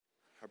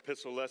Our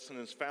epistle lesson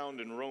is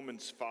found in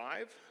Romans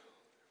 5,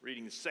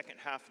 reading the second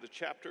half of the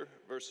chapter,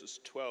 verses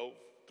 12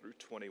 through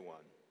 21.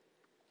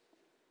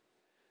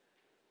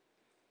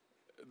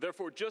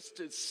 Therefore,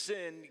 just as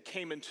sin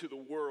came into the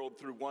world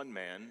through one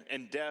man,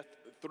 and death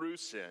through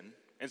sin,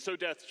 and so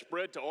death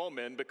spread to all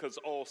men because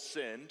all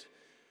sinned.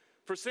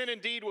 For sin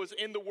indeed was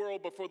in the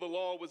world before the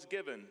law was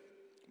given,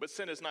 but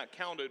sin is not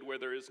counted where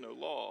there is no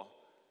law.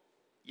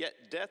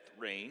 Yet death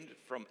reigned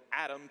from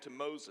Adam to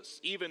Moses,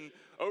 even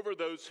over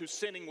those whose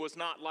sinning was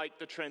not like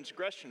the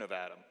transgression of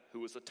Adam, who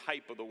was a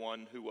type of the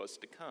one who was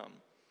to come.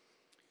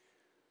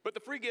 But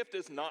the free gift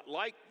is not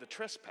like the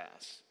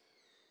trespass.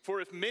 For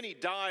if many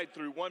died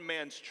through one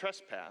man's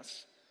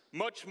trespass,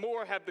 much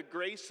more have the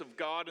grace of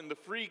God and the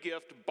free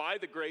gift by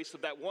the grace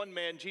of that one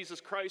man,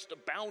 Jesus Christ,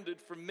 abounded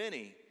for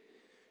many.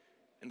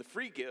 And the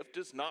free gift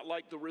is not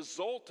like the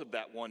result of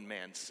that one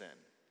man's sin.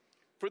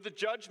 For the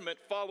judgment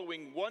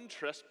following one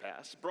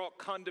trespass brought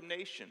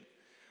condemnation,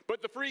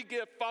 but the free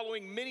gift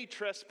following many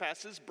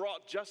trespasses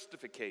brought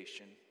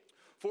justification.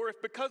 For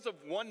if because of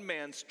one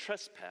man's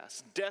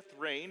trespass death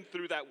reigned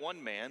through that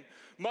one man,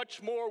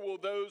 much more will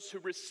those who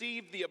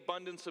receive the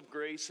abundance of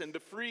grace and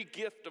the free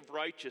gift of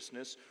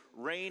righteousness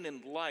reign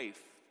in life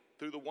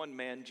through the one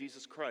man,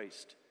 Jesus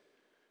Christ.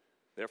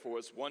 Therefore,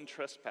 as one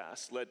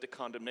trespass led to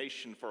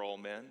condemnation for all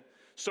men,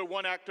 so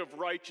one act of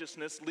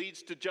righteousness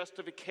leads to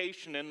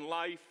justification and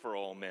life for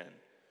all men.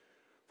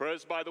 For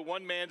as by the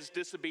one man's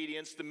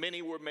disobedience the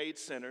many were made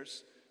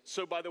sinners,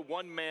 so by the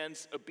one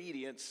man's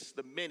obedience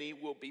the many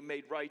will be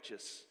made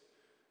righteous.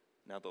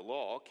 Now the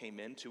law came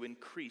in to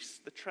increase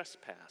the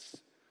trespass.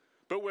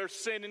 But where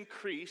sin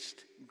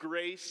increased,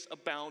 grace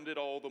abounded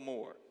all the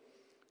more,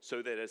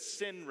 so that as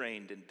sin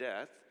reigned in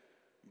death,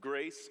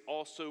 grace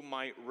also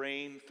might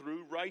reign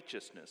through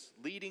righteousness,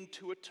 leading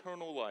to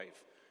eternal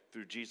life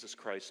through Jesus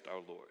Christ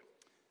our Lord.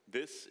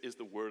 This is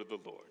the word of the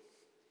Lord.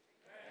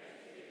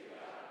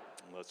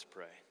 And let's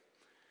pray.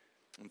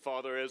 And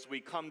Father, as we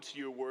come to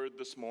your word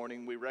this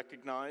morning, we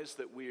recognize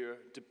that we are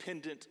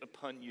dependent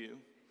upon you.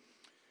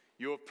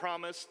 You have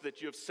promised that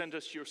you have sent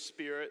us your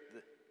Spirit,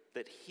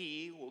 that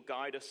he will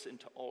guide us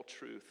into all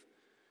truth.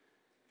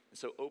 And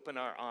so open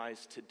our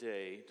eyes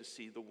today to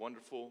see the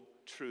wonderful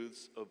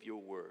truths of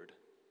your word.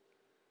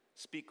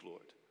 Speak,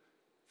 Lord,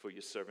 for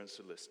your servants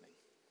are listening.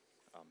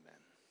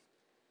 Amen.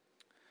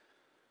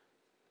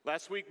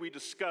 Last week we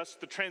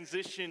discussed the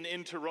transition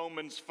into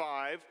Romans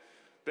 5,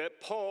 that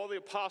Paul the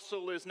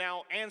apostle is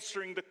now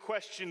answering the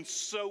question,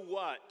 so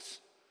what?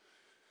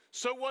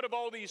 So what of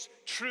all these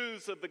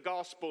truths of the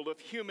gospel, of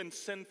human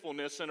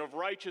sinfulness and of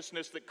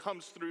righteousness that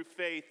comes through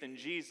faith in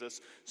Jesus?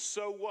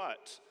 So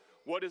what?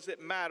 What does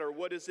it matter?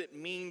 What does it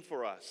mean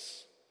for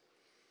us?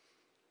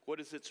 What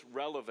is its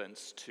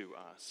relevance to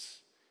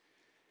us?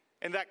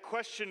 And that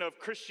question of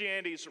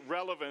Christianity's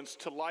relevance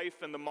to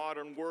life in the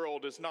modern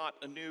world is not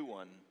a new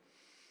one.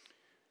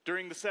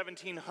 During the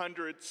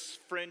 1700s,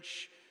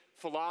 French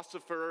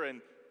philosopher and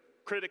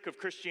critic of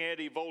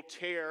Christianity,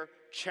 Voltaire,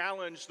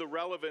 challenged the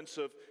relevance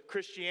of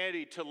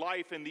Christianity to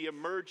life in the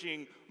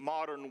emerging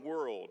modern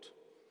world.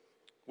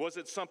 Was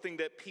it something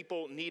that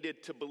people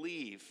needed to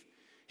believe?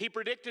 He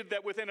predicted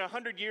that within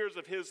 100 years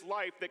of his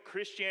life that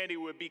Christianity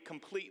would be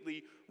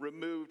completely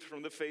removed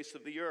from the face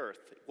of the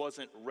earth. It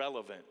wasn't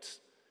relevant.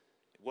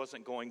 It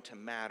wasn't going to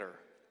matter.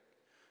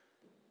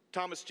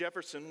 Thomas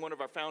Jefferson, one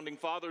of our founding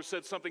fathers,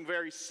 said something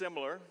very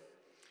similar.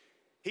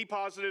 He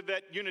posited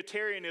that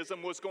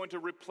Unitarianism was going to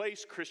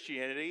replace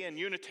Christianity, and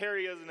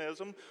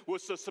Unitarianism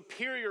was the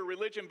superior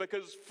religion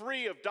because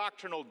free of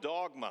doctrinal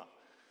dogma,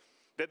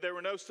 that there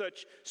were no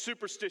such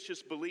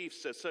superstitious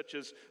beliefs such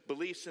as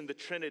beliefs in the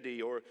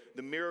Trinity or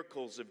the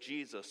miracles of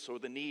Jesus or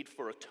the need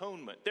for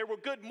atonement. There were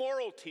good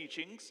moral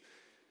teachings,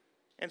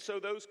 and so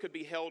those could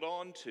be held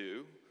on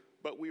to,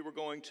 but we were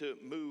going to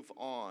move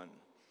on.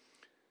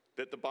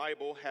 That the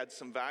Bible had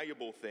some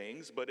valuable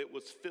things, but it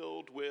was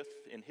filled with,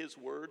 in his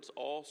words,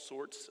 all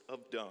sorts of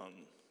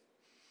dung.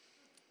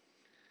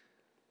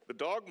 The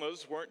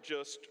dogmas weren't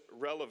just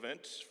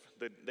relevant,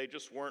 they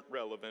just weren't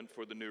relevant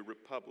for the new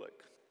republic.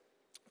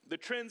 The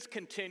trends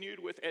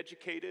continued with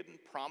educated and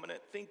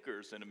prominent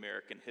thinkers in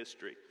American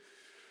history.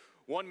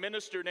 One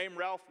minister named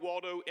Ralph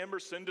Waldo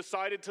Emerson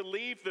decided to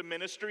leave the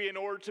ministry in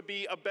order to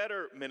be a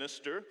better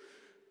minister,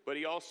 but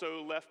he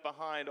also left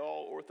behind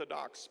all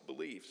orthodox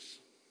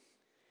beliefs.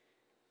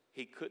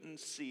 He couldn't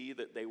see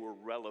that they were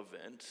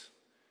relevant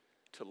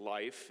to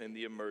life in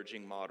the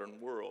emerging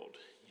modern world.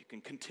 You can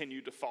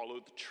continue to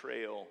follow the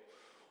trail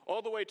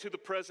all the way to the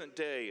present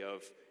day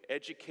of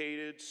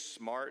educated,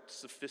 smart,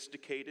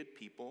 sophisticated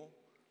people.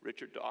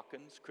 Richard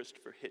Dawkins,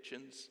 Christopher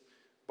Hitchens,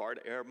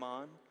 Bart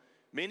Ehrman.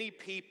 Many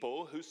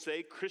people who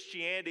say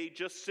Christianity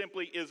just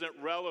simply isn't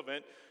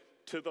relevant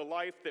to the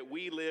life that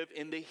we live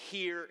in the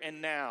here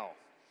and now.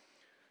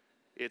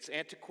 It's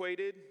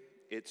antiquated,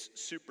 it's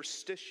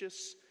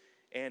superstitious,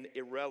 and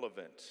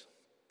irrelevant.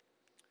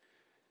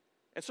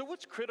 And so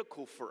what's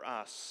critical for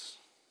us,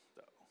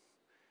 though,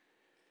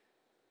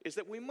 is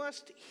that we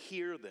must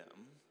hear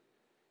them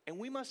and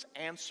we must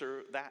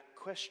answer that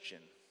question.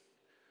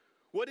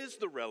 What is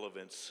the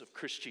relevance of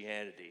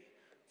Christianity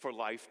for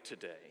life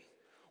today?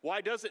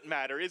 Why does it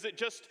matter? Is it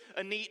just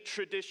a neat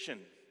tradition?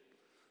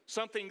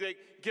 Something that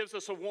gives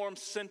us a warm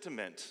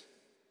sentiment?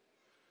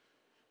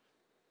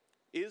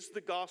 Is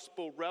the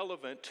gospel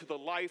relevant to the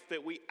life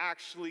that we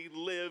actually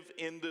live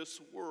in this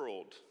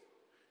world?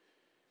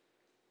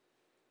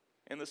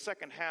 In the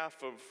second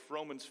half of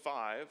Romans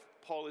 5,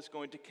 Paul is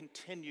going to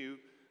continue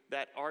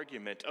that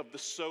argument of the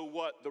so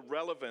what, the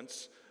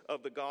relevance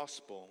of the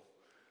gospel.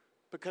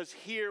 Because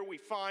here we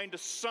find a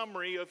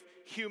summary of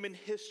human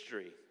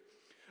history,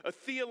 a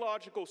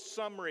theological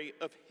summary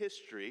of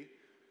history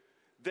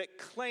that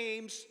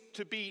claims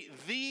to be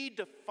the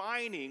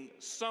defining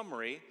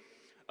summary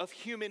of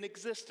human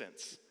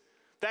existence.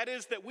 That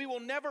is, that we will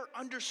never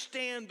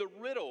understand the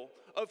riddle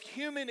of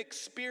human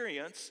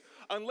experience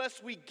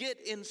unless we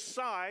get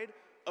inside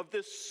of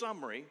this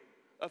summary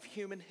of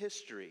human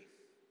history.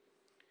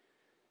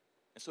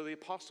 And so the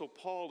Apostle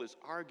Paul is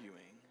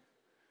arguing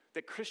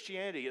that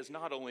Christianity is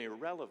not only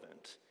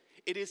irrelevant,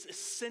 it is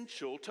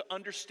essential to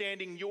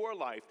understanding your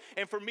life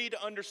and for me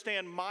to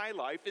understand my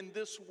life in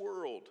this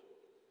world.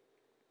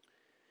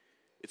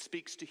 It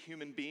speaks to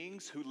human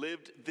beings who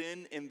lived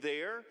then and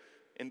there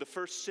in the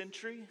first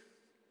century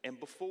and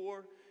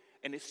before,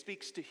 and it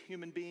speaks to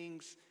human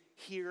beings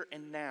here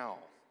and now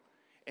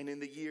and in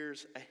the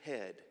years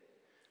ahead.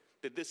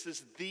 That this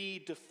is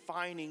the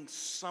defining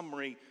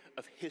summary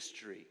of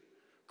history,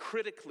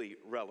 critically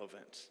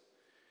relevant.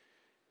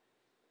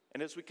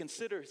 And as we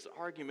consider his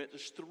argument,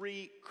 there's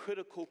three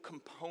critical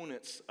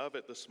components of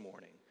it this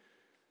morning.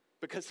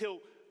 Because he'll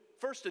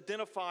first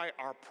identify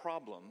our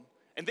problem,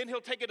 and then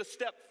he'll take it a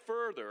step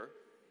further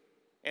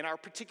in our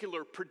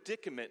particular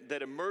predicament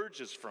that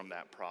emerges from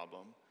that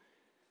problem.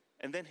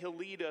 And then he'll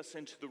lead us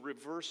into the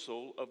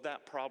reversal of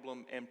that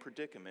problem and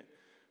predicament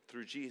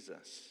through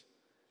Jesus.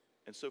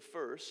 And so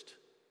first,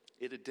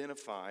 it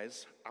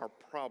identifies our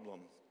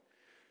problem.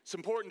 It's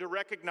important to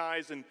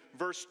recognize in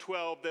verse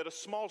 12 that a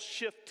small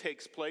shift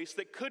takes place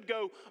that could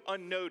go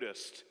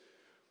unnoticed.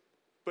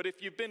 But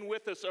if you've been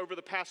with us over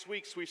the past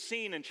weeks, we've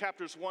seen in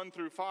chapters 1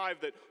 through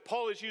 5 that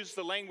Paul has used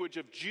the language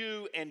of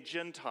Jew and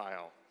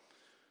Gentile,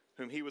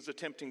 whom he was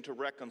attempting to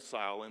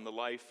reconcile in the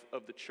life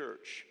of the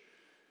church.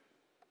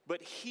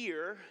 But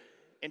here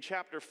in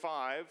chapter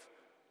 5,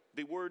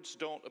 the words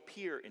don't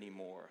appear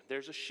anymore.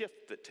 There's a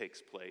shift that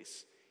takes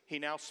place. He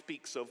now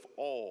speaks of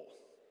all.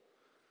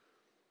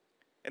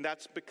 And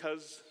that's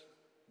because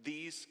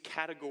these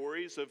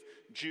categories of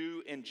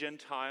Jew and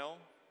Gentile,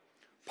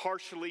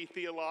 partially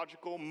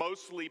theological,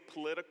 mostly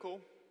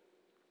political,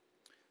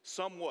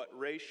 somewhat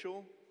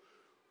racial,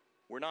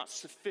 were not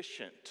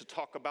sufficient to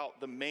talk about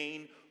the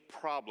main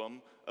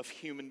problem of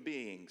human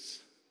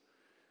beings.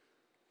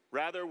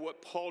 Rather,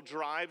 what Paul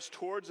drives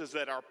towards is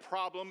that our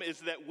problem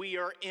is that we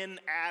are in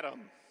Adam.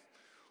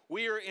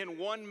 We are in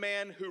one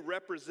man who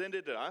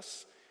represented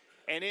us,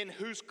 and in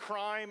whose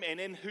crime and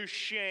in whose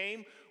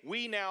shame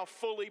we now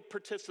fully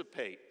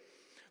participate.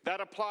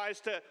 That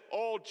applies to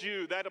all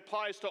Jew, that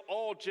applies to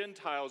all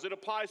Gentiles, it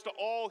applies to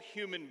all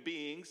human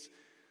beings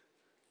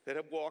that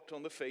have walked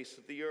on the face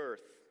of the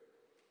earth.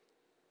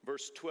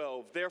 Verse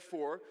 12,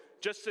 therefore,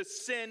 just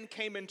as sin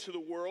came into the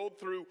world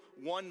through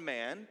one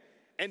man,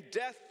 and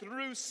death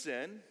through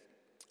sin,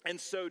 and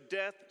so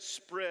death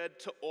spread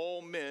to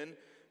all men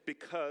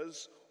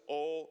because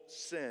all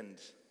sinned.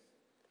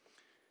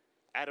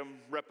 Adam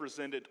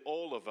represented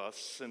all of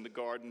us in the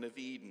Garden of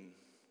Eden.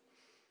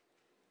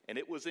 And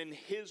it was in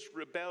his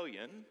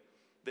rebellion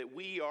that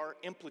we are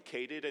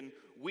implicated and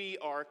we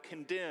are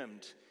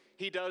condemned.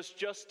 He does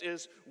just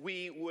as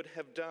we would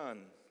have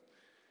done.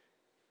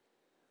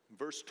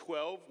 Verse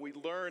 12, we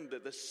learn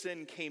that the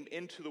sin came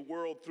into the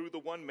world through the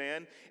one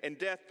man, and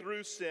death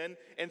through sin,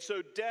 and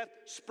so death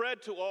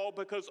spread to all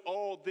because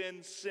all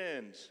then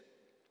sinned.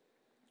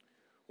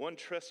 One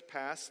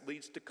trespass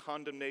leads to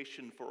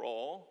condemnation for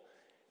all,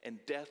 and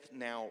death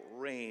now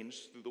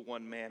reigns through the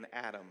one man,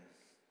 Adam.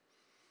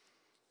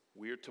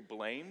 We are to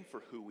blame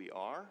for who we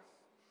are,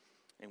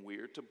 and we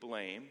are to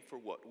blame for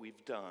what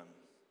we've done.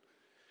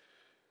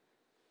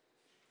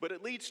 But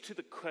it leads to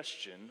the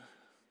question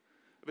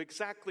of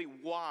exactly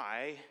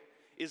why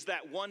is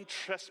that one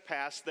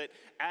trespass that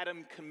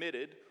Adam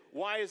committed,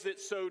 why is it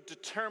so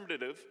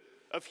determinative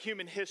of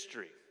human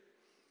history?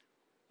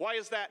 Why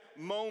is that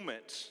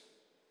moment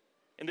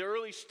in the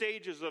early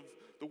stages of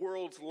the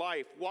world's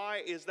life,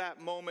 why is that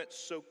moment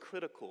so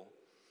critical?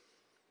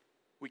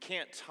 We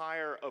can't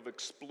tire of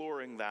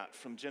exploring that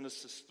from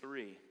Genesis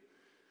 3.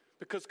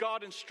 Because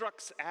God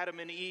instructs Adam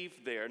and Eve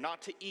there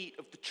not to eat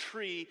of the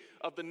tree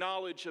of the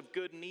knowledge of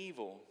good and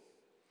evil.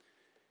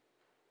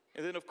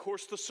 And then, of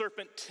course, the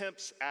serpent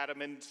tempts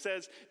Adam and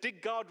says,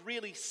 did God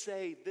really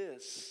say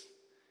this?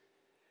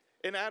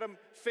 And Adam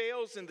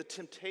fails in the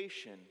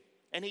temptation,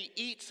 and he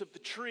eats of the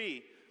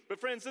tree. But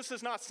friends, this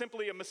is not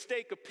simply a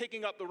mistake of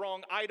picking up the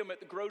wrong item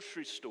at the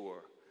grocery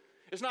store.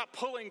 It's not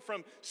pulling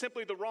from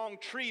simply the wrong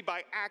tree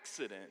by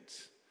accident.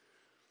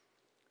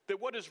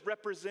 That what is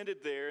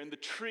represented there in the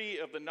tree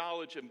of the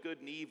knowledge of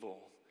good and evil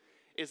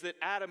is that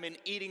Adam, in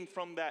eating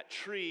from that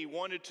tree,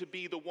 wanted to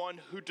be the one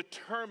who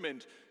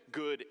determined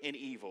good and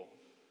evil,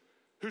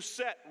 who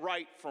set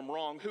right from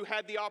wrong, who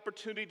had the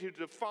opportunity to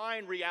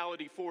define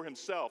reality for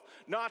himself,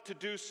 not to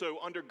do so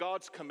under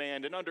God's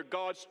command and under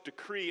God's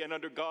decree and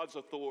under God's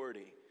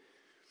authority.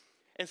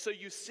 And so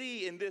you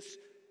see in this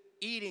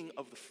eating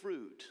of the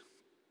fruit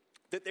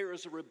that there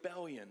is a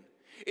rebellion.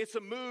 It's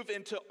a move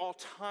into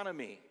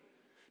autonomy,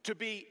 to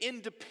be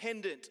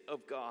independent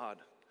of God.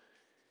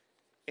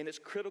 And it's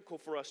critical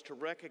for us to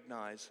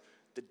recognize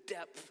the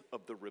depth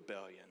of the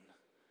rebellion,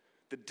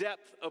 the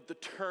depth of the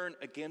turn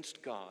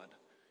against God.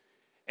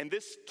 And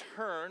this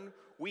turn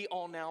we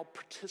all now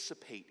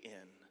participate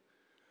in,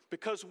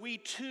 because we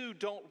too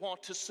don't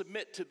want to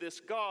submit to this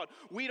God.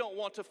 We don't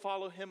want to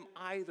follow him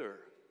either.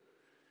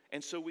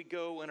 And so we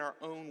go in our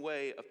own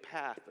way, a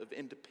path of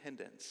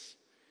independence.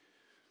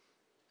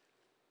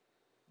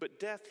 But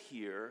death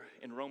here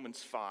in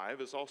Romans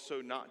 5 is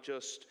also not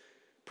just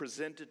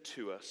presented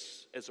to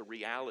us as a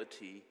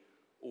reality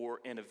or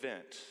an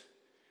event.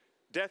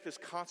 Death is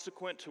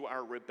consequent to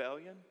our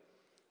rebellion.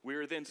 We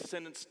are then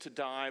sentenced to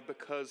die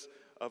because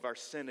of our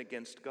sin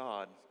against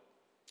God.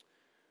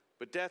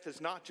 But death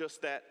is not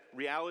just that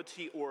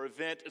reality or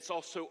event, it's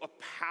also a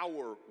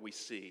power we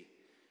see.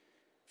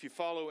 If you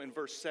follow in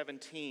verse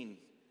 17,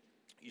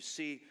 you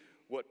see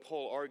what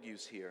Paul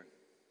argues here.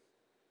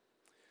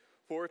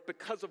 For if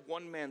because of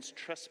one man's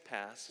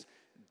trespass,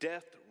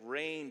 death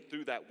reigned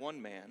through that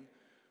one man,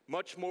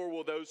 much more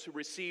will those who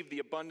receive the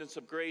abundance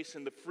of grace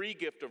and the free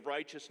gift of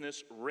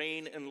righteousness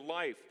reign in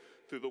life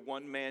through the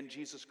one man,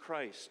 Jesus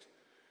Christ.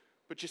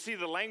 But you see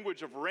the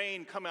language of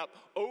reign come out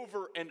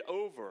over and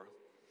over,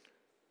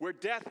 where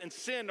death and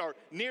sin are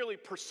nearly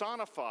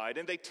personified,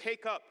 and they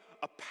take up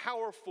a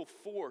powerful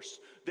force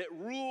that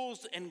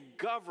rules and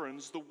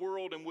governs the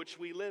world in which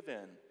we live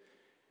in.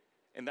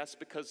 And that's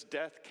because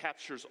death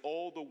captures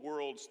all the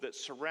words that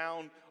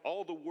surround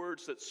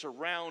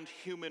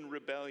human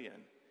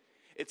rebellion.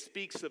 It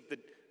speaks of the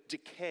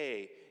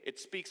decay. It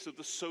speaks of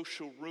the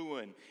social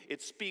ruin.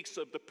 It speaks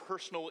of the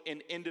personal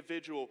and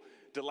individual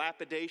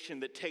dilapidation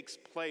that takes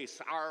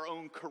place, our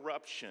own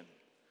corruption.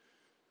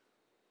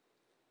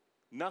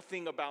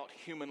 Nothing about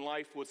human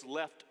life was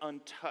left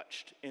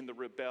untouched in the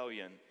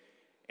rebellion,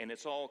 and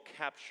it's all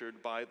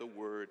captured by the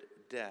word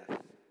death.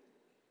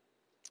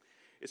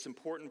 It's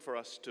important for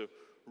us to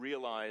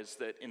realize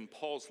that in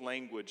Paul's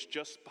language,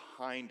 just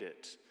behind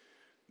it,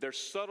 there's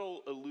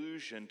subtle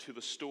allusion to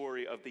the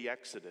story of the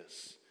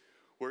Exodus,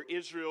 where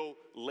Israel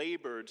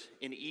labored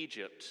in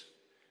Egypt,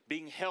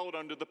 being held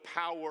under the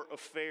power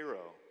of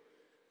Pharaoh,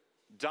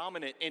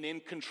 dominant and in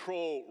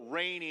control,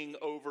 reigning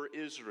over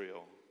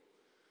Israel.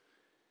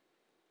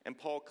 And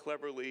Paul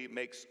cleverly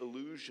makes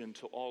allusion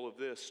to all of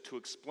this to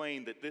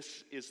explain that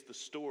this is the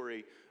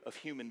story of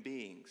human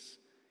beings.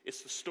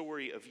 It's the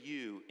story of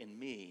you and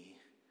me,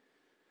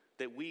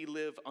 that we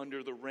live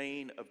under the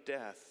reign of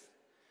death,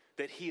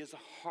 that he is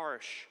a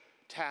harsh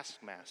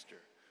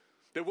taskmaster,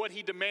 that what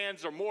he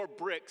demands are more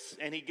bricks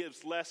and he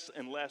gives less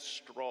and less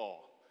straw.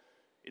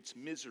 It's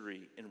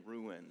misery and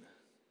ruin.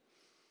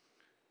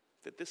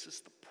 That this is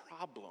the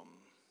problem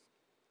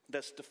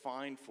that's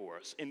defined for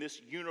us in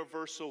this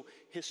universal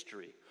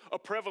history, a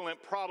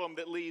prevalent problem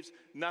that leaves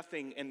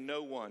nothing and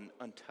no one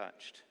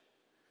untouched.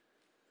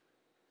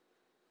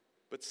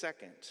 But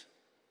second,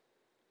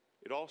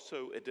 it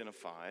also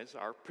identifies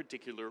our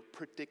particular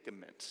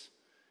predicament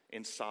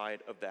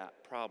inside of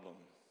that problem.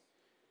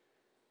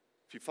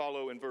 If you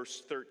follow in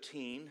verse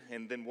 13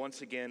 and then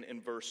once again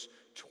in verse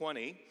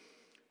 20,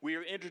 we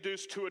are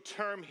introduced to a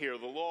term here,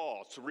 the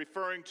law. It's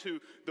referring to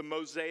the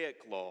Mosaic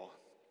law.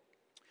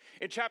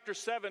 In chapter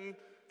 7,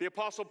 the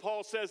Apostle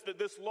Paul says that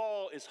this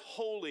law is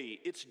holy,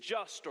 it's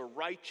just or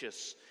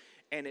righteous,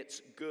 and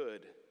it's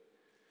good.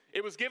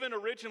 It was given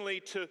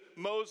originally to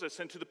Moses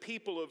and to the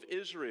people of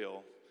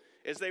Israel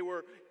as they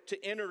were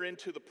to enter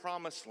into the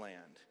promised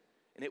land,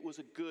 and it was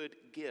a good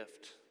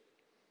gift.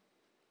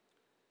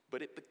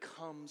 But it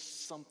becomes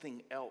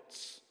something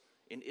else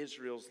in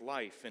Israel's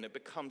life, and it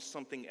becomes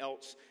something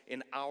else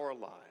in our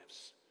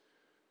lives.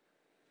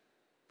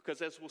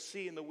 Because as we'll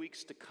see in the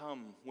weeks to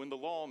come, when the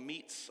law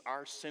meets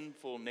our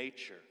sinful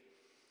nature,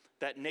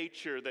 that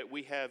nature that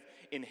we have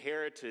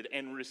inherited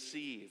and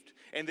received,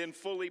 and then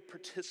fully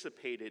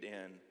participated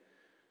in,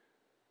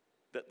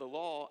 that the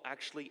law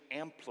actually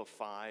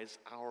amplifies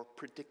our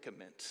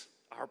predicament,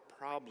 our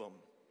problem.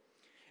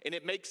 And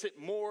it makes it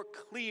more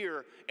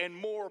clear and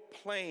more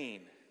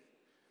plain.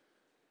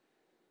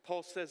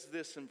 Paul says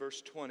this in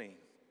verse 20.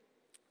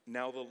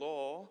 Now the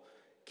law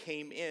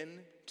came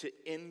in to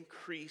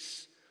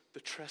increase the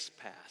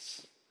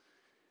trespass.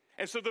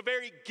 And so the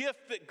very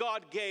gift that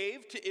God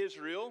gave to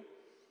Israel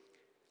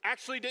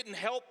actually didn't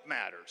help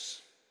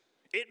matters.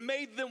 It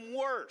made them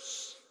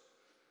worse.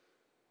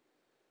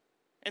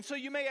 And so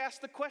you may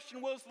ask the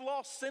question, was the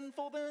law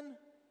sinful then?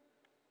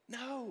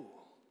 No.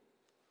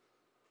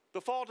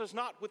 The fault is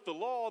not with the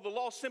law. The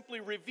law simply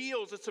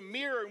reveals, it's a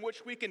mirror in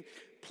which we can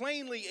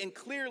plainly and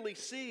clearly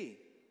see.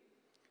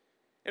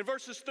 In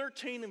verses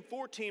 13 and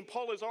 14,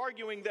 Paul is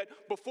arguing that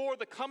before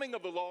the coming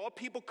of the law,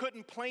 people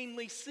couldn't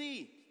plainly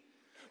see.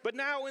 But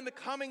now in the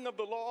coming of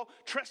the law,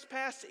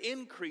 trespass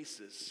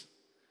increases.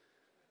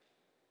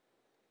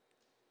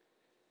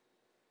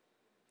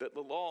 That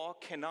the law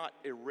cannot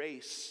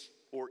erase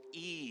or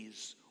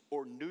ease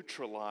or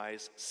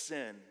neutralize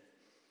sin.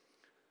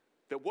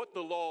 That what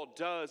the law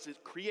does,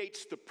 it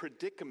creates the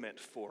predicament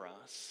for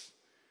us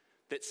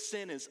that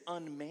sin is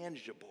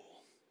unmanageable,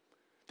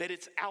 that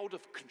it's out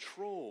of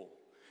control,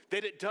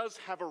 that it does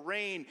have a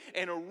reign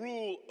and a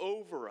rule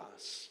over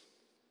us.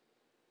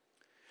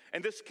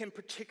 And this can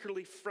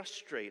particularly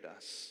frustrate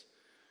us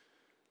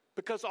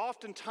because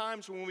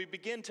oftentimes when we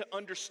begin to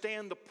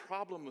understand the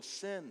problem of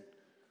sin,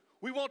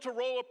 we want to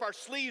roll up our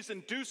sleeves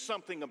and do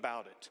something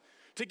about it,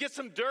 to get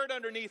some dirt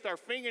underneath our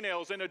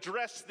fingernails and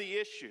address the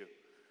issue,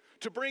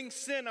 to bring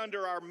sin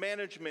under our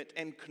management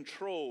and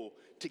control,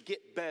 to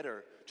get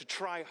better, to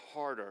try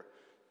harder.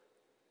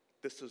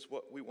 This is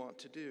what we want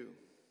to do.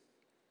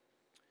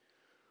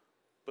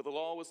 But the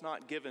law was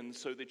not given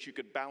so that you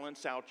could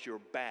balance out your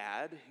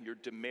bad, your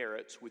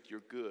demerits, with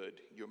your good,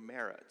 your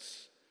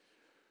merits.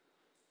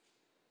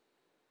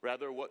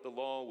 Rather, what the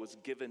law was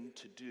given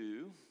to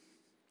do,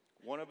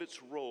 one of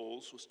its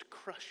roles was to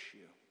crush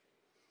you,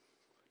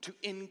 to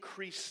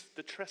increase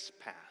the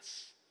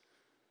trespass,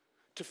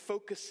 to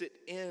focus it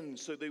in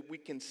so that we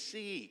can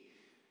see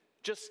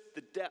just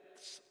the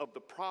depths of the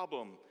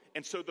problem.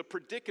 And so the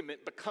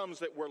predicament becomes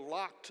that we're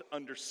locked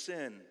under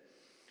sin,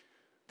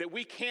 that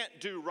we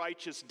can't do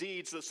righteous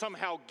deeds that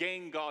somehow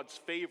gain God's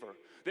favor,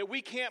 that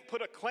we can't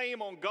put a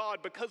claim on God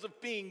because of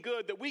being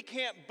good, that we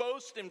can't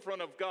boast in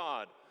front of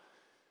God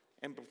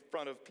and in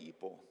front of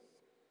people.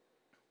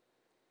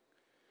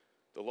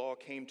 The law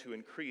came to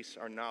increase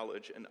our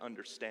knowledge and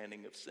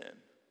understanding of sin.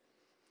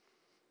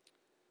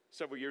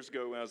 Several years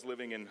ago, when I was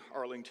living in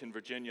Arlington,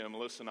 Virginia,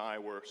 Melissa and I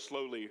were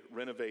slowly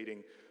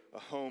renovating a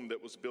home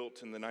that was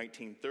built in the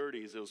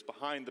 1930s. It was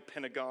behind the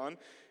Pentagon.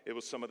 It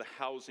was some of the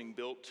housing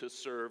built to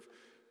serve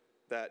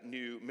that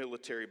new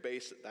military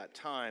base at that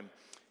time.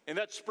 And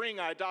that spring,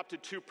 I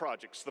adopted two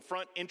projects, the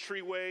front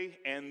entryway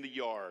and the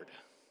yard.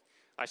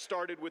 I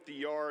started with the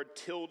yard,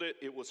 tilled it.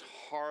 It was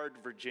hard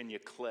Virginia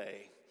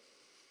clay.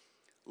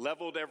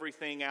 Leveled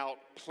everything out,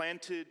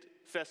 planted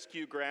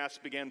fescue grass,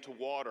 began to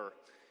water.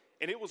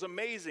 And it was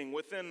amazing,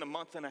 within a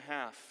month and a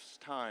half's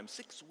time,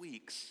 6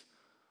 weeks,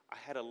 I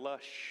had a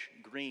lush,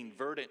 green,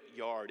 verdant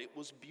yard. It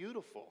was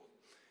beautiful.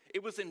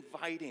 It was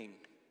inviting.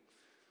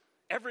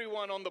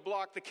 Everyone on the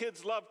block, the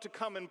kids loved to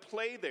come and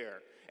play there.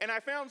 And I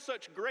found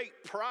such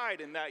great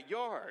pride in that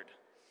yard.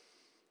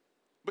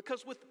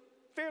 Because with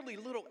fairly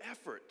little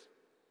effort,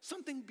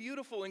 something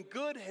beautiful and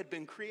good had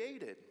been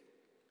created.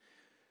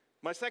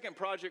 My second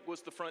project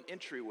was the front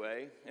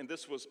entryway, and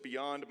this was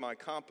beyond my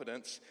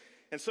competence.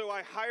 And so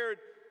I hired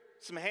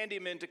some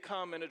handymen to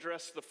come and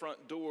address the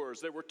front doors.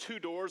 There were two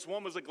doors.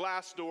 One was a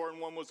glass door and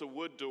one was a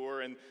wood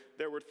door, and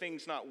there were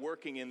things not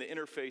working in the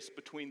interface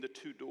between the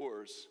two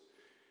doors.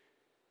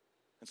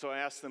 And so I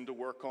asked them to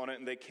work on it,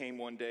 and they came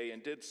one day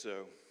and did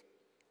so.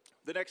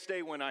 The next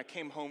day when I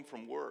came home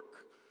from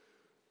work,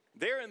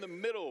 there in the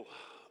middle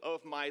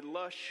of my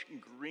lush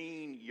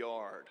green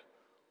yard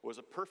was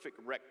a perfect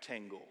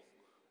rectangle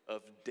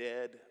of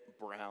dead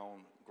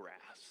brown grass.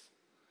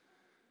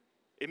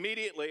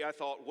 Immediately I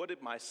thought, what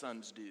did my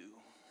sons do?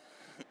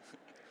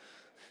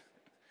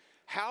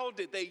 How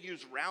did they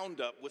use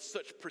Roundup with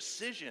such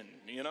precision,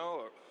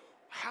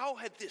 How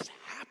had this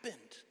happened?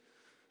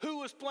 Who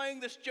was playing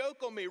this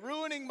joke on me,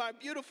 ruining my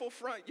beautiful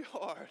front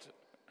yard?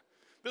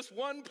 This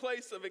one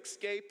place of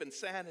escape and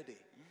sanity.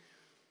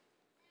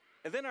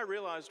 And then I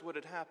realized what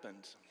had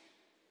happened.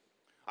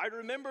 I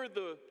remember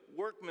the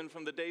workmen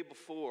from the day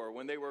before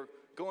when they were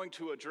going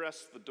to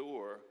address the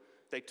door.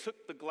 They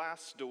took the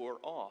glass door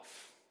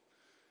off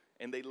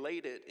and they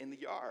laid it in the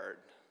yard,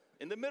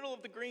 in the middle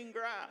of the green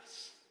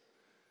grass.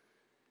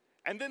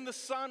 And then the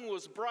sun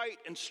was bright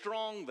and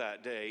strong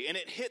that day, and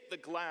it hit the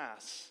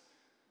glass,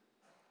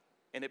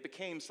 and it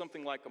became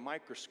something like a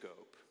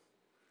microscope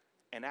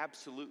and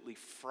absolutely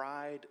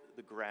fried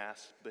the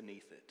grass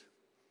beneath it.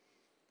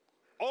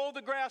 All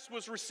the grass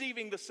was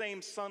receiving the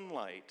same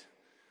sunlight,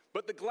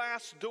 but the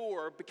glass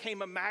door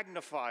became a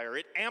magnifier.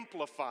 It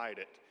amplified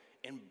it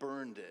and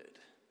burned it.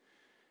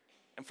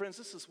 And friends,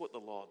 this is what the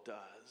law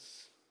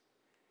does.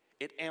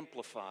 It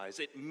amplifies,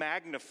 it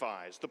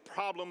magnifies the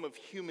problem of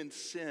human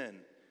sin,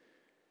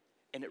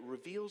 and it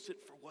reveals it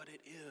for what it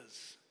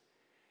is.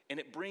 And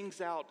it brings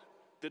out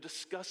the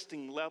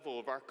disgusting level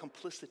of our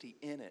complicity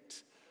in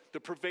it, the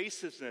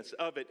pervasiveness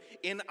of it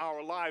in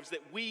our lives,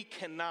 that we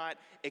cannot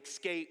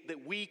escape,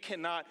 that we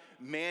cannot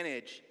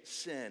manage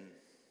sin.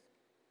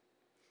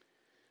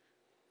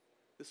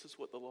 This is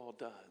what the law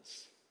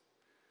does.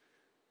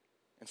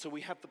 And so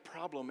we have the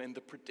problem and the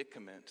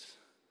predicament.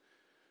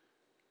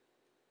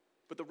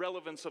 But the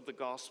relevance of the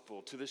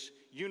gospel to this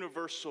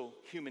universal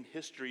human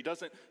history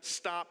doesn't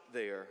stop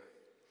there.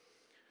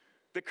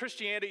 That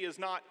Christianity is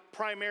not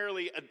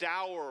primarily a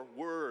dour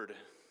word.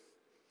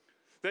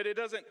 That it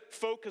doesn't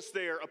focus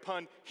there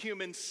upon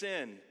human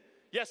sin.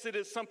 Yes, it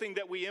is something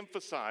that we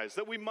emphasize,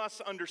 that we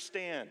must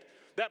understand.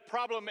 That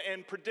problem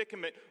and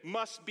predicament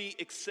must be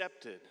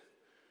accepted.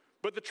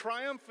 But the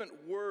triumphant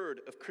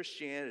word of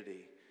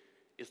Christianity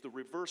is the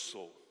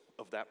reversal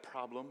of that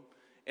problem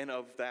and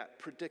of that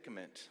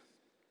predicament.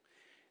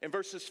 In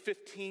verses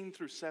 15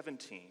 through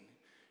 17,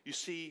 you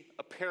see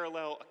a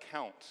parallel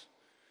account.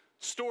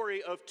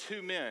 Story of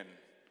two men,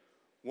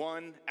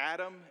 one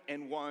Adam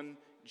and one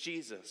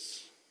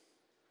Jesus.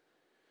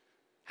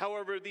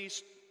 However,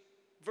 these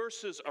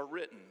verses are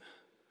written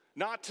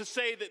not to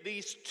say that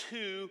these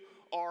two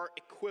are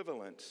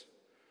equivalent.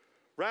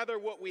 Rather,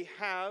 what we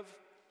have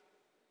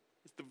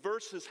is the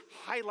verses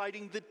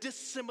highlighting the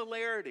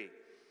dissimilarity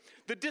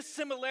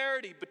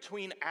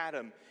between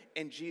Adam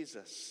and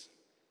Jesus.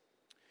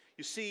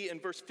 You see, in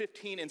verse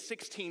 15 and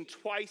 16,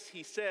 twice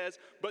he says,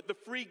 but the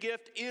free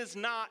gift is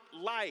not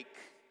like,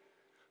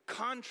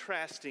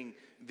 contrasting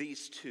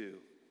these two.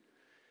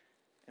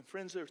 And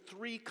friends, there are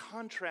three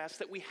contrasts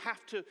that we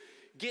have to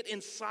get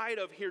inside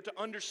of here to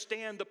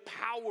understand the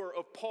power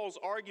of Paul's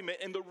argument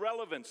and the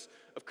relevance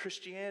of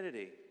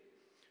Christianity.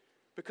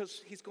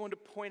 Because he's going to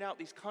point out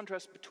these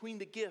contrasts between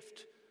the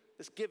gift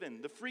that's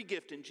given, the free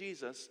gift in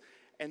Jesus,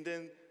 and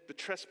then the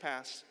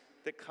trespass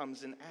that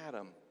comes in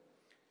Adam.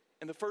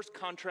 And the first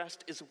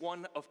contrast is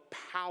one of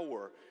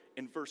power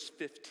in verse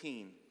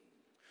 15.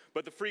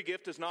 But the free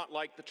gift is not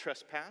like the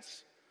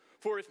trespass.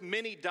 For if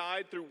many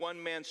died through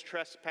one man's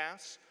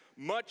trespass,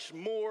 much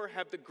more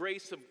have the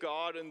grace of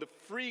God and the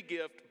free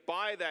gift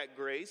by that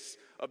grace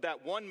of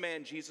that one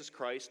man, Jesus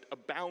Christ,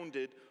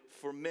 abounded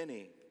for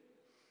many.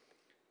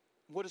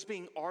 What is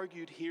being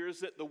argued here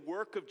is that the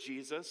work of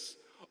Jesus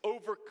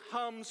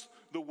overcomes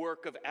the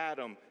work of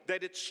Adam,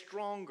 that it's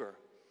stronger.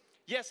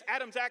 Yes,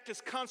 Adam's act is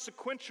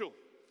consequential.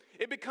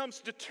 It becomes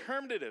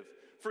determinative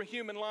for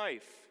human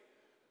life.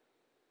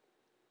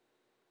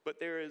 But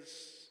there is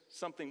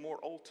something more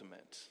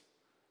ultimate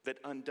that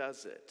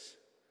undoes it.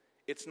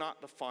 It's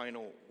not the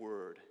final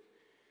word.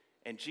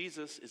 And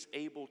Jesus is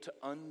able to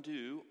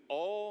undo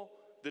all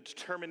the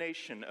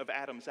determination of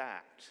Adam's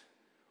act,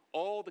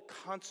 all the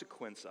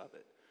consequence of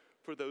it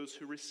for those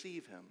who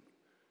receive him.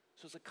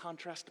 So it's a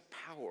contrast of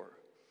power.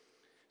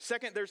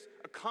 Second, there's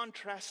a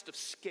contrast of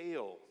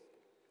scale.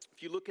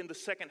 If you look in the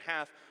second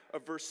half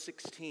of verse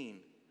 16,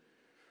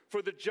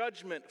 for the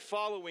judgment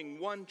following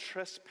one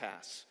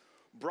trespass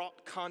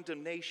brought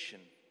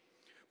condemnation,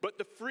 but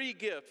the free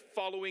gift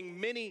following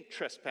many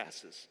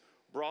trespasses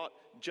brought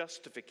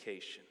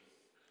justification.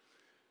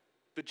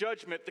 The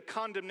judgment, the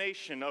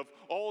condemnation of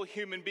all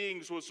human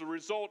beings was the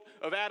result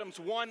of Adam's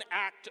one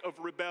act of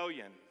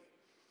rebellion.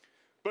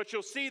 But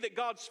you'll see that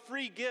God's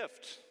free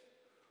gift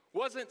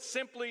wasn't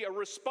simply a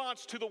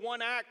response to the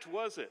one act,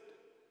 was it?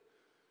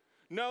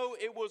 No,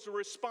 it was a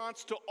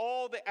response to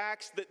all the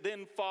acts that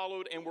then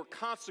followed and were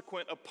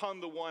consequent upon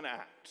the one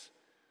act.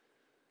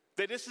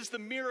 That this is the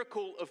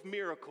miracle of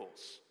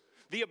miracles,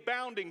 the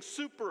abounding,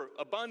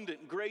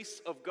 superabundant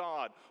grace of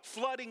God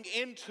flooding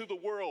into the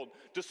world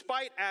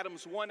despite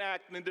Adam's one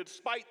act and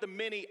despite the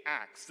many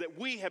acts that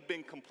we have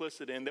been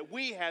complicit in, that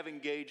we have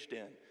engaged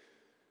in.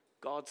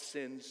 God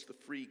sends the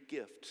free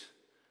gift.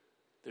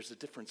 There's a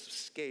difference of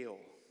scale.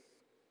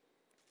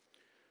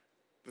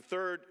 The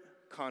third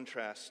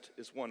contrast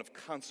is one of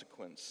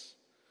consequence.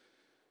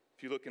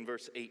 If you look in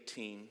verse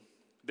 18,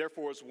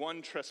 therefore as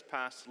one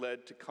trespass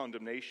led to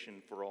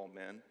condemnation for all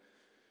men,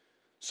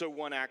 so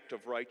one act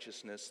of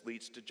righteousness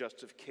leads to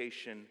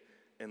justification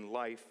and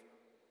life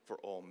for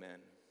all men.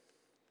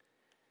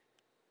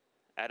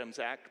 Adam's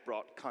act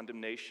brought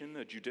condemnation,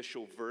 a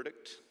judicial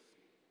verdict,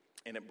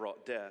 and it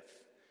brought death.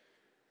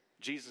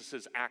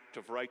 Jesus' act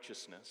of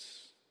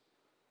righteousness,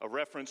 a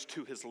reference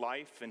to his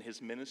life and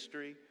his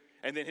ministry,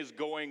 and then his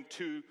going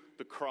to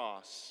the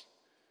cross.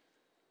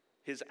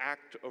 His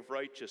act of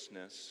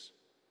righteousness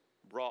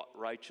brought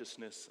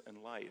righteousness and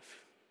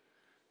life.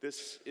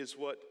 This is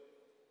what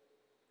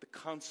the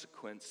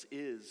consequence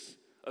is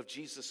of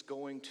Jesus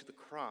going to the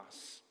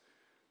cross,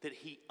 that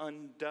he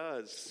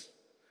undoes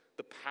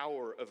the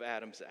power of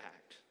Adam's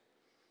act.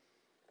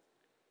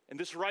 And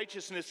this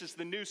righteousness is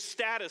the new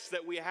status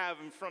that we have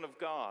in front of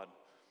God,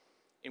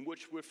 in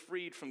which we're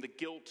freed from the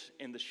guilt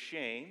and the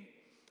shame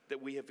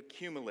that we have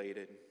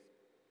accumulated.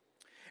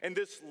 And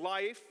this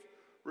life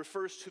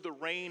refers to the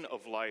reign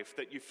of life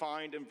that you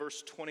find in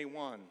verse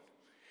 21.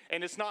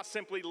 And it's not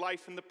simply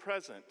life in the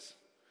present.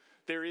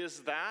 There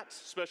is that,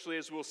 especially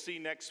as we'll see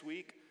next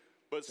week,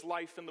 but it's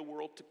life in the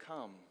world to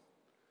come.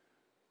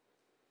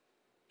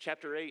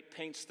 Chapter 8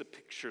 paints the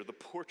picture, the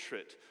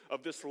portrait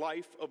of this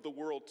life of the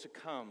world to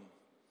come.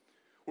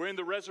 We're in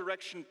the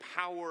resurrection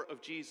power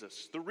of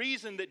Jesus. The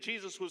reason that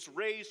Jesus was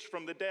raised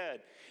from the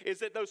dead is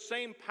that those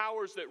same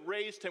powers that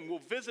raised him will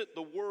visit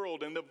the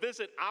world and they'll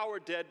visit our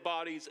dead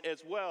bodies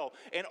as well.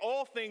 And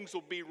all things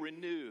will be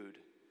renewed.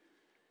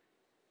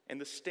 And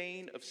the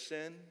stain of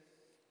sin,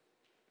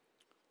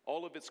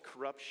 all of its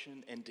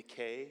corruption and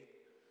decay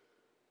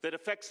that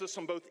affects us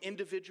on both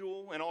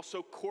individual and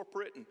also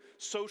corporate and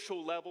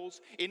social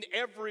levels, in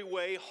every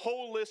way,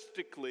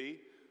 holistically,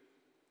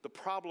 the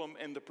problem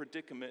and the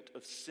predicament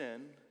of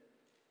sin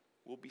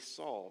will be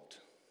solved.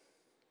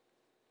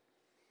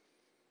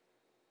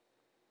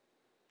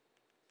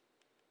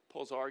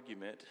 Paul's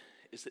argument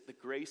is that the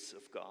grace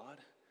of God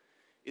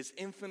is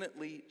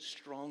infinitely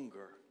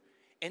stronger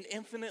and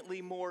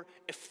infinitely more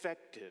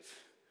effective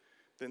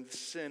than the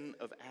sin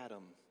of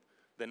Adam,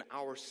 than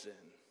our sin.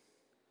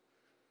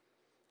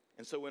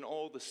 And so in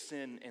all the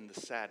sin and the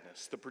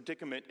sadness, the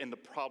predicament and the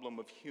problem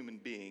of human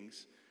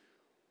beings,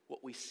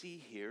 what we see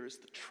here is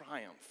the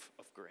triumph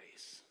of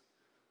grace.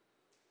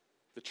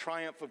 The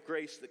triumph of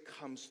grace that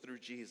comes through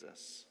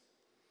Jesus.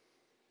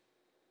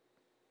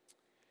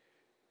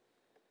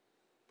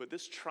 But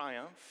this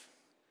triumph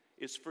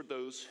is for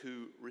those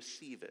who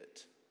receive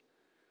it.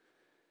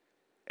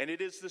 And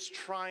it is this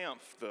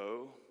triumph,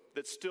 though,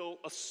 that still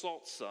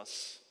assaults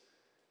us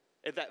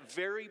at that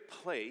very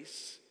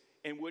place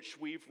in which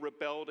we've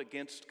rebelled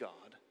against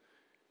God.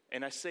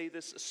 And I say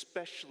this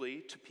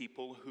especially to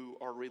people who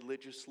are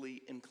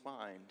religiously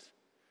inclined.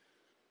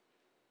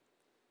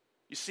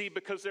 You see,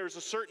 because there's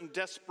a certain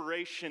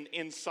desperation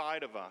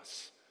inside of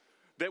us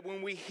that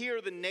when we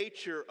hear the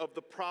nature of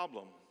the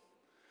problem,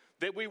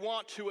 that we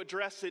want to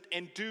address it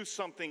and do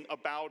something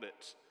about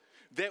it,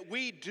 that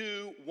we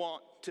do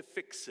want to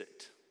fix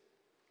it.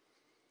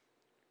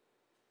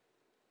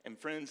 And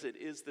friends, it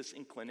is this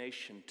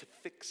inclination to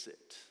fix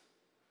it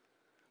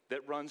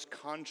that runs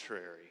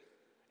contrary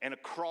and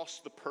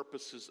across the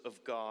purposes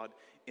of God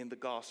in the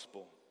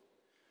gospel.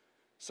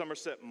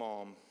 Somerset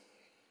Maugham,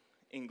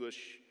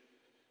 English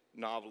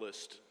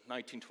novelist,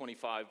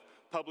 1925,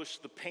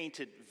 published The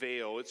Painted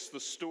Veil. It's the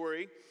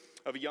story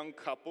of a young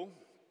couple,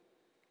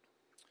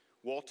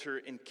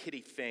 Walter and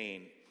Kitty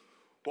Fane.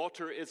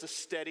 Walter is a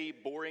steady,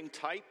 boring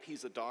type.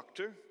 He's a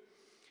doctor.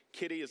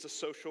 Kitty is a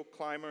social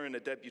climber and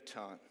a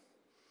debutante.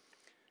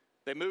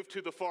 They move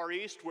to the Far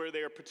East where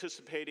they are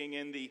participating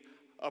in the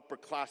upper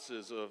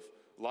classes of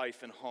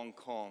life in Hong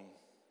Kong.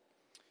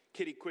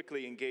 Kitty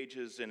quickly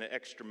engages in an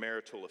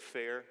extramarital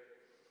affair.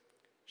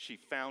 She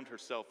found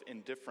herself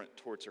indifferent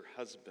towards her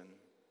husband.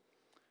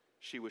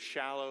 She was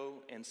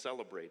shallow and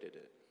celebrated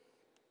it.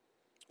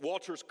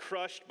 Walter's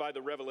crushed by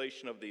the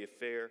revelation of the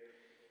affair.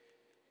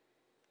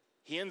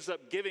 He ends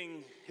up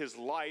giving his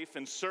life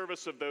in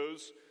service of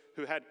those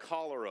who had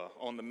cholera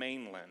on the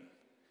mainland.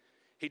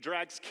 He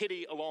drags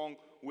Kitty along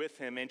with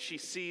him, and she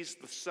sees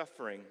the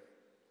suffering.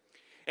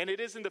 And it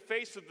is in the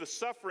face of the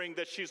suffering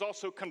that she's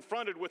also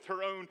confronted with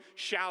her own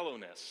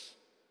shallowness.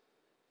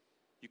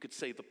 You could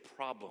say the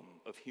problem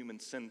of human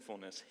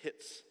sinfulness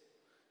hits.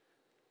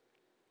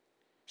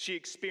 She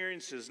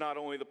experiences not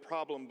only the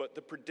problem, but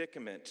the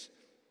predicament.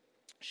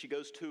 She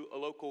goes to a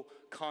local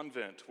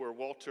convent where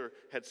Walter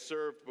had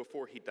served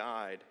before he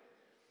died.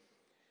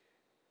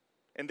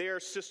 And there,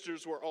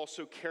 sisters were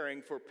also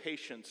caring for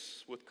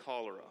patients with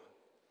cholera.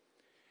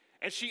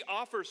 And she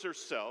offers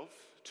herself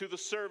to the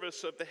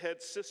service of the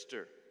head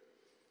sister,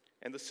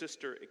 and the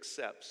sister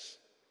accepts.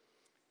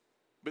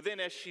 But then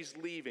as she's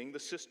leaving, the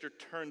sister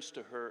turns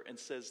to her and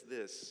says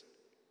this: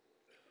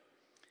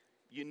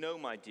 "You know,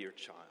 my dear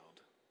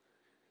child,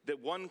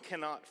 that one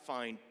cannot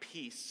find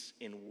peace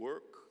in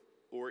work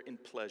or in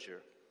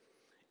pleasure,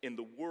 in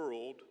the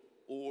world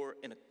or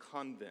in a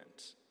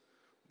convent,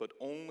 but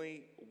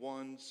only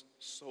one's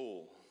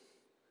soul.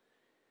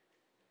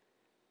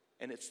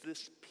 And it's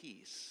this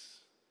peace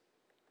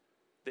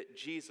that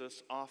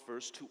Jesus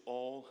offers to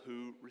all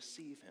who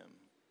receive him.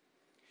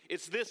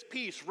 It's this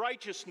peace,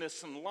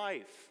 righteousness, and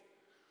life.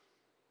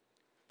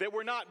 That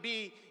we're not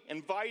being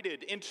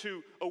invited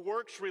into a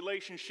works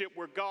relationship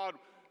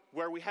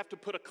where we have to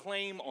put a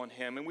claim on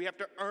him and we have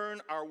to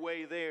earn our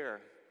way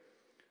there.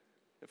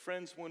 But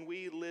friends, when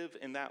we live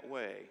in that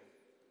way,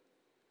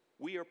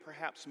 we are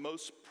perhaps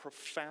most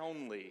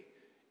profoundly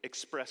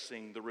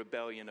expressing the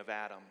rebellion of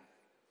Adam,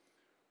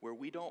 where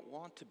we don't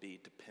want to be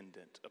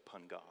dependent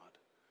upon God.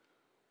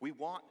 We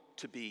want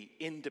to be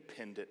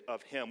independent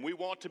of him. We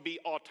want to be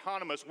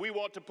autonomous. We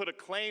want to put a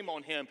claim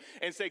on him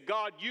and say,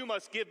 God, you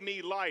must give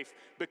me life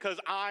because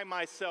I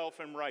myself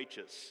am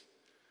righteous.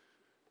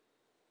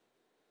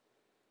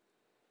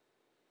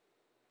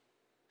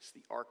 It's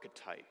the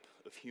archetype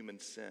of human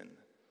sin.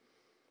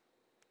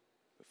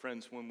 But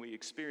friends, when we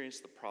experience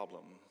the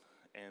problem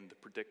and the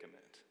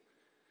predicament,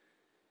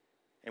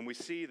 and we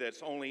see that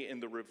it's only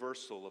in the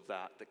reversal of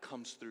that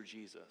comes through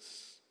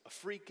Jesus, a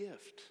free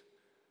gift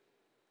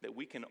that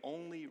we can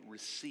only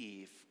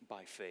receive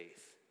by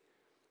faith.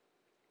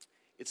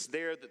 It's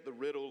there that the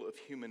riddle of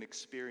human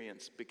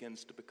experience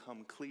begins to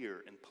become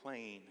clear and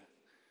plain.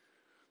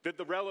 That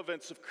the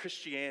relevance of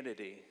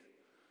Christianity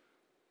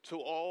to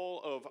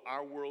all of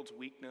our world's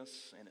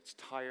weakness and its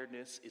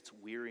tiredness, its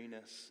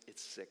weariness,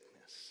 its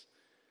sickness,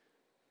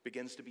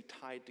 begins to be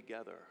tied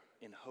together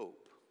in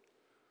hope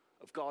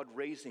of God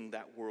raising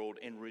that world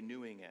and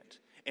renewing it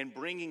and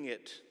bringing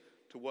it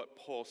to what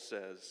Paul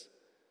says,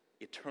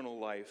 eternal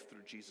life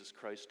through Jesus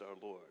Christ our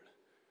Lord.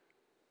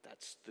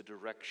 That's the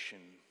direction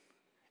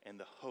and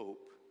the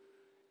hope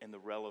and the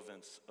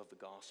relevance of the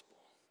gospel.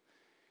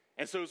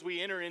 And so as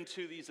we enter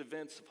into these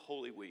events of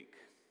Holy Week,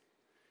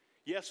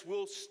 yes,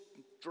 we'll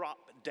drop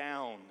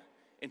down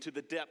into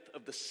the depth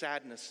of the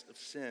sadness of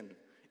sin,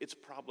 its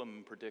problem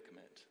and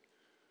predicament.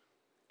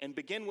 And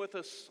begin with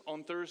us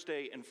on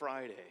Thursday and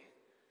Friday,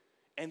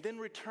 and then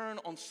return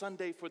on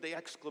Sunday for the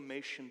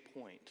exclamation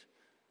point.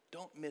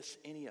 Don't miss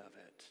any of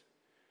it.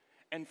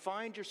 And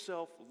find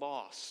yourself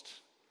lost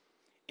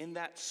in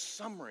that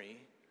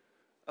summary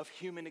of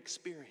human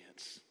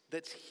experience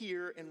that's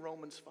here in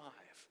Romans 5.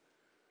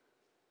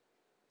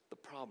 The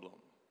problem,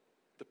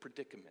 the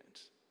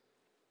predicament,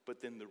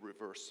 but then the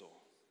reversal.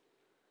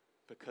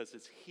 Because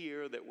it's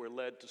here that we're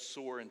led to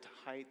soar into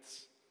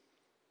heights.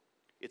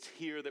 It's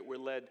here that we're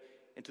led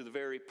into the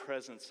very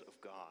presence of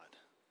God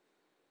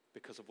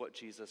because of what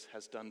Jesus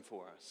has done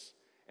for us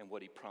and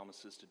what he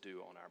promises to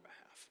do on our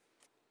behalf.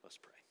 Let's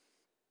pray.